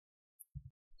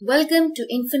Welcome to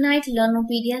Infinite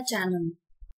Learnopedia channel.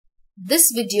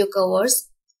 This video covers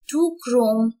two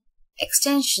Chrome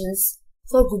extensions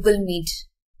for Google Meet.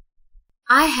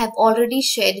 I have already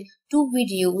shared two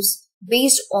videos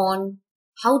based on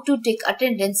how to take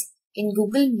attendance in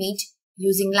Google Meet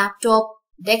using laptop,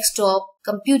 desktop,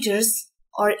 computers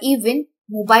or even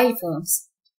mobile phones.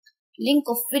 Link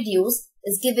of videos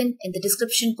is given in the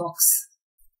description box.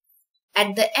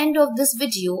 At the end of this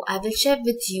video, I will share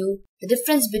with you the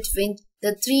difference between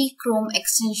the three Chrome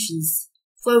extensions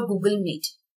for Google Meet.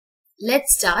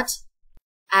 Let's start.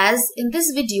 As in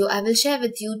this video, I will share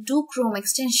with you two Chrome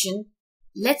extensions.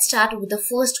 Let's start with the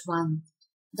first one.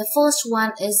 The first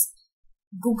one is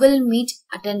Google Meet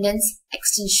Attendance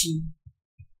extension.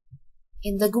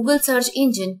 In the Google search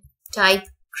engine, type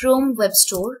Chrome Web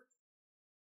Store.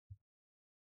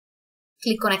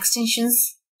 Click on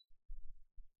Extensions.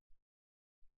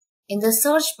 In the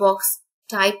search box,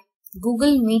 type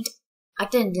Google Meet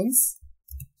Attendance.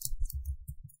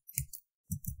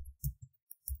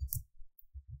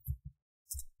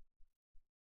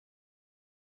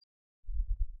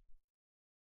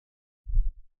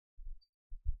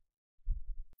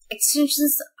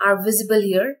 Extensions are visible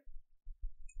here.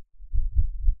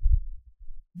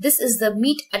 This is the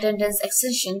Meet Attendance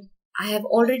extension I have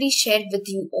already shared with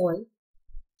you all.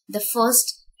 The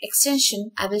first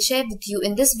extension I will share with you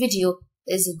in this video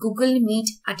is Google Meet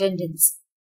Attendance.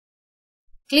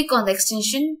 Click on the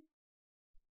extension.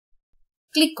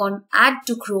 Click on Add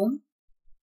to Chrome.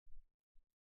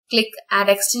 Click Add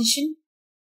Extension.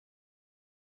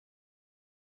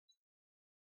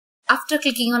 After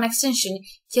clicking on extension,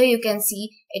 here you can see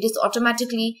it is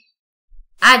automatically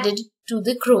added to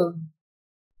the Chrome.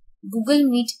 Google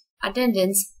Meet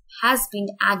Attendance has been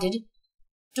added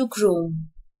to Chrome.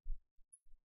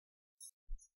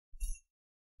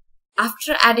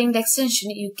 After adding the extension,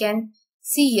 you can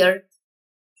see here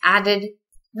added.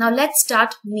 Now let's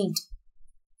start Meet.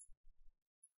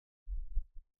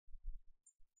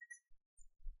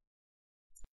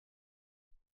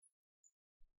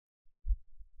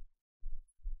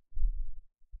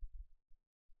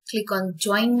 Click on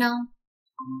Join Now.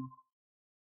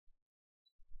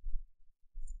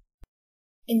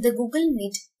 In the Google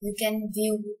Meet, you can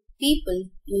view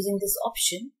people using this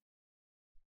option.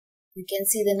 You can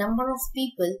see the number of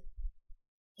people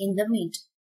in the Meet.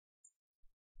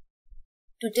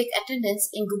 To take attendance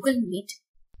in Google Meet,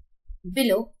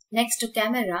 below next to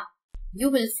camera, you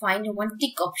will find one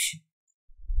tick option.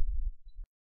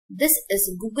 This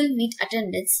is Google Meet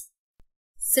Attendance.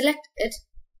 Select it.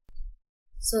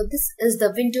 So this is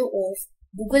the window of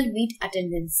Google Meet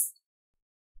Attendance.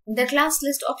 In the class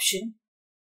list option,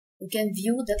 you can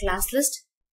view the class list,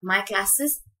 My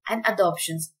Classes and other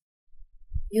options.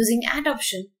 Using Add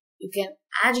option, you can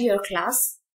add your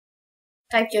class,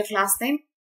 type your class name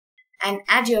and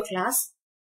add your class.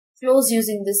 Close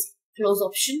using this Close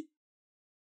option.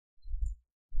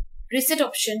 Reset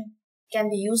option can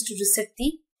be used to reset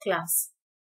the class.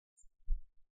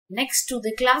 Next to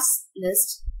the class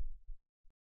list,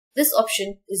 this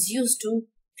option is used to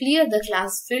clear the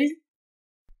class field.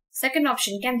 Second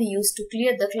option can be used to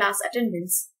clear the class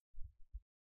attendance.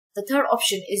 The third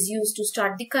option is used to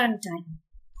start the current time.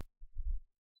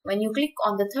 When you click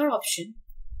on the third option,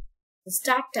 the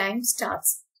start time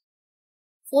starts.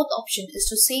 Fourth option is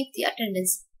to save the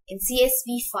attendance in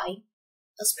CSV file.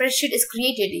 A spreadsheet is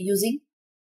created using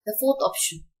the fourth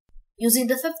option. Using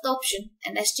the fifth option,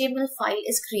 an HTML file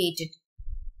is created.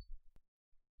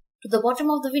 To the bottom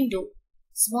of the window,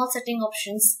 small setting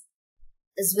options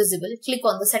is visible. Click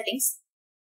on the settings.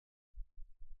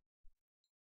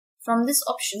 From these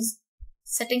options,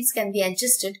 settings can be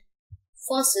adjusted.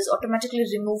 First is automatically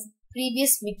remove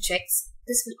previous Meet checks.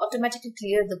 This will automatically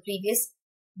clear the previous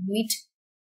Meet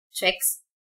checks.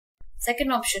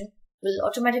 Second option will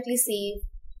automatically save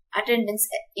attendance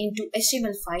into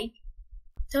HTML file.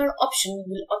 Third option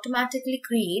will automatically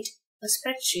create a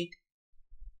spreadsheet.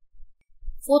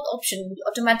 Fourth option will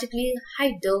automatically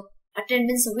hide the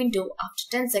attendance window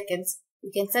after 10 seconds.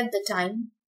 You can set the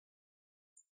time.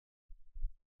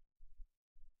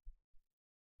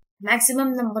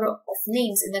 Maximum number of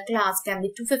names in the class can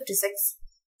be 256.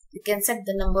 You can set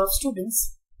the number of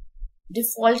students.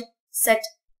 Default set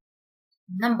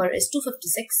number is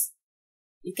 256.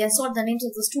 You can sort the names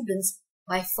of the students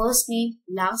by first name,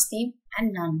 last name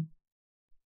and none.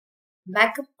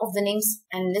 Backup of the names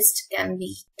and list can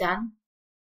be done.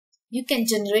 You can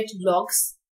generate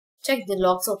logs. Check the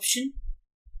logs option.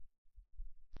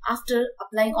 After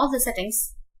applying all the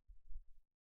settings,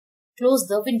 close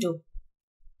the window.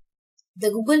 The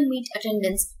Google Meet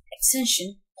Attendance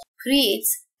extension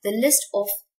creates the list of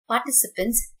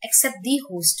participants except the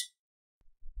host.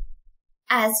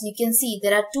 As you can see,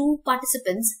 there are 2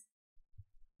 participants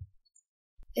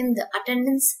in the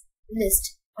attendance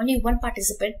list. Only 1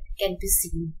 participant can be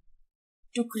seen.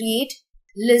 To create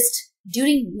list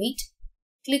during meet,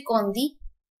 click on the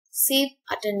Save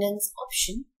Attendance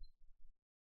option.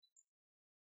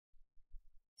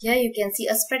 Here you can see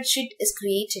a spreadsheet is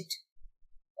created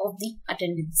of the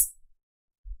attendance.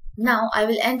 Now I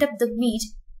will end up the meet.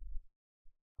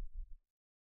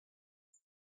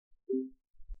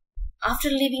 After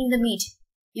leaving the meet,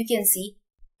 you can see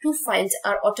 2 files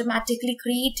are automatically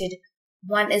created.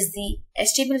 One is the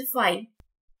HTML file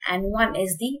and one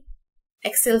is the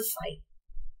Excel file.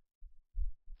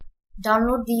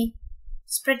 Download the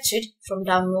spreadsheet from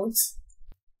downloads.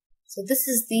 So this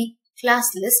is the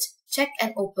class list. Check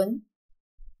and open.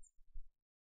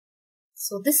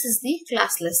 So this is the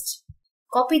class list.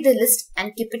 Copy the list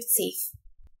and keep it safe.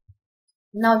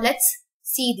 Now let's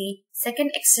see the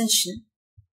second extension.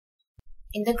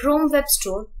 In the Chrome Web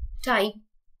Store, type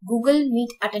Google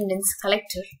Meet Attendance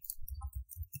Collector.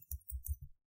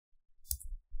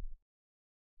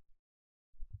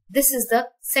 This is the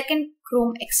second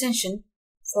Chrome extension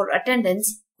for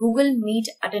attendance, Google Meet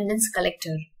Attendance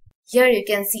Collector. Here you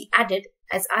can see added,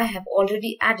 as I have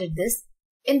already added this.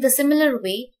 In the similar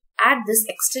way, add this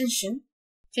extension.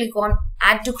 Click on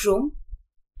Add to Chrome,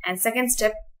 and second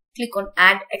step, click on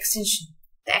Add Extension.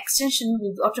 The extension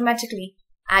will be automatically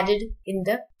added in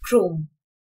the Chrome.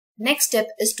 Next step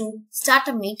is to start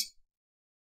a meet.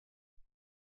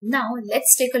 Now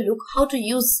let's take a look how to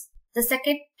use the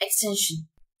second extension.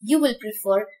 You will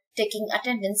prefer taking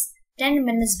attendance 10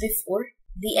 minutes before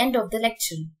the end of the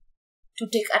lecture. To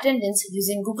take attendance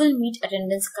using Google Meet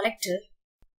Attendance Collector,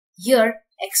 here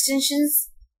extensions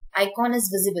icon is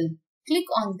visible. Click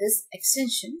on this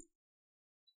extension.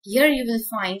 Here you will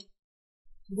find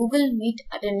Google Meet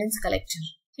Attendance Collector.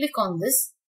 Click on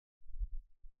this.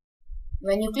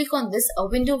 When you click on this, a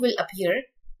window will appear,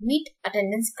 Meet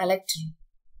Attendance Collector.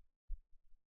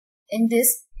 In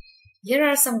this, here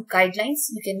are some guidelines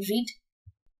you can read.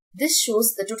 This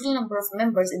shows the total number of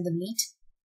members in the meet.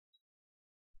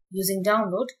 Using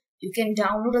download, you can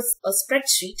download a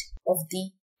spreadsheet of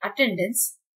the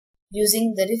attendance.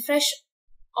 Using the refresh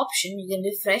option, you can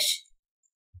refresh.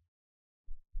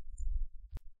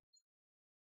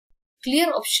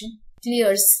 Clear option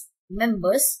clears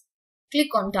members. Click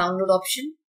on download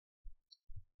option.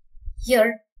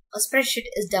 Here a spreadsheet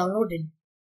is downloaded.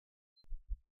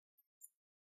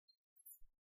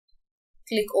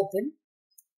 Click open.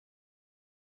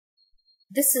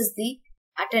 This is the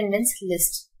attendance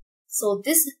list. So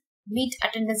this Meet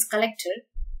Attendance Collector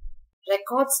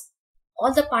records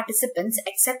all the participants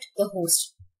except the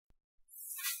host.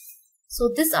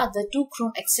 So these are the 2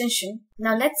 Chrome extensions.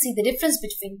 Now let's see the difference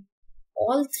between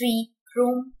all 3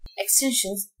 Chrome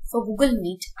extensions for Google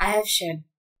Meet I have shared.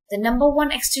 The number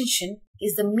 1 extension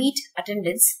is the Meet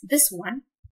Attendance. This one,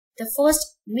 the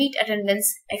first Meet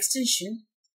Attendance extension,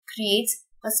 creates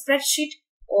a spreadsheet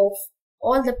of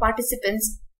all the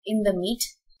participants in the meet,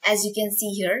 as you can see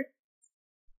here.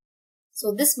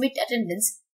 So this Meet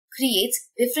Attendance creates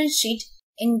different sheet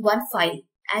in one file.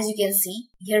 As you can see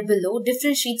here below,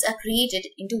 different sheets are created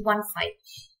into one file.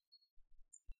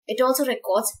 It also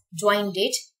records join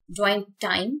date, join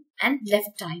time and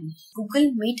left time.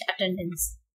 Google Meet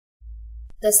Attendance.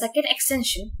 The second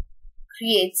extension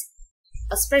creates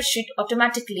a spreadsheet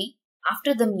automatically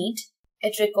after the meet.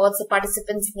 It records the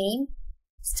participant's name,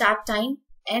 start time,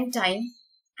 end time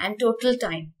and total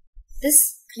time.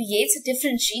 This creates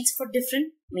different sheets for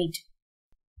different meet.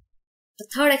 The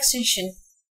third extension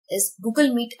is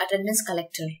Google Meet Attendance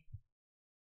Collector.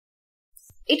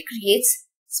 It creates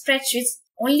spreadsheets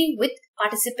only with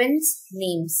participants'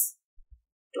 names,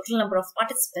 total number of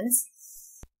participants,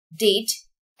 date,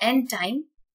 end time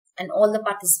and all the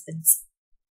participants.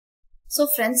 So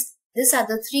friends, these are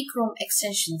the 3 Chrome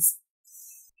extensions.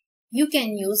 You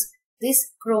can use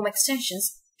these Chrome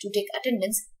extensions to take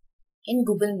attendance in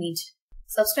Google Meet.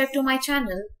 Subscribe to my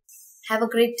channel. Have a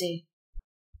great day.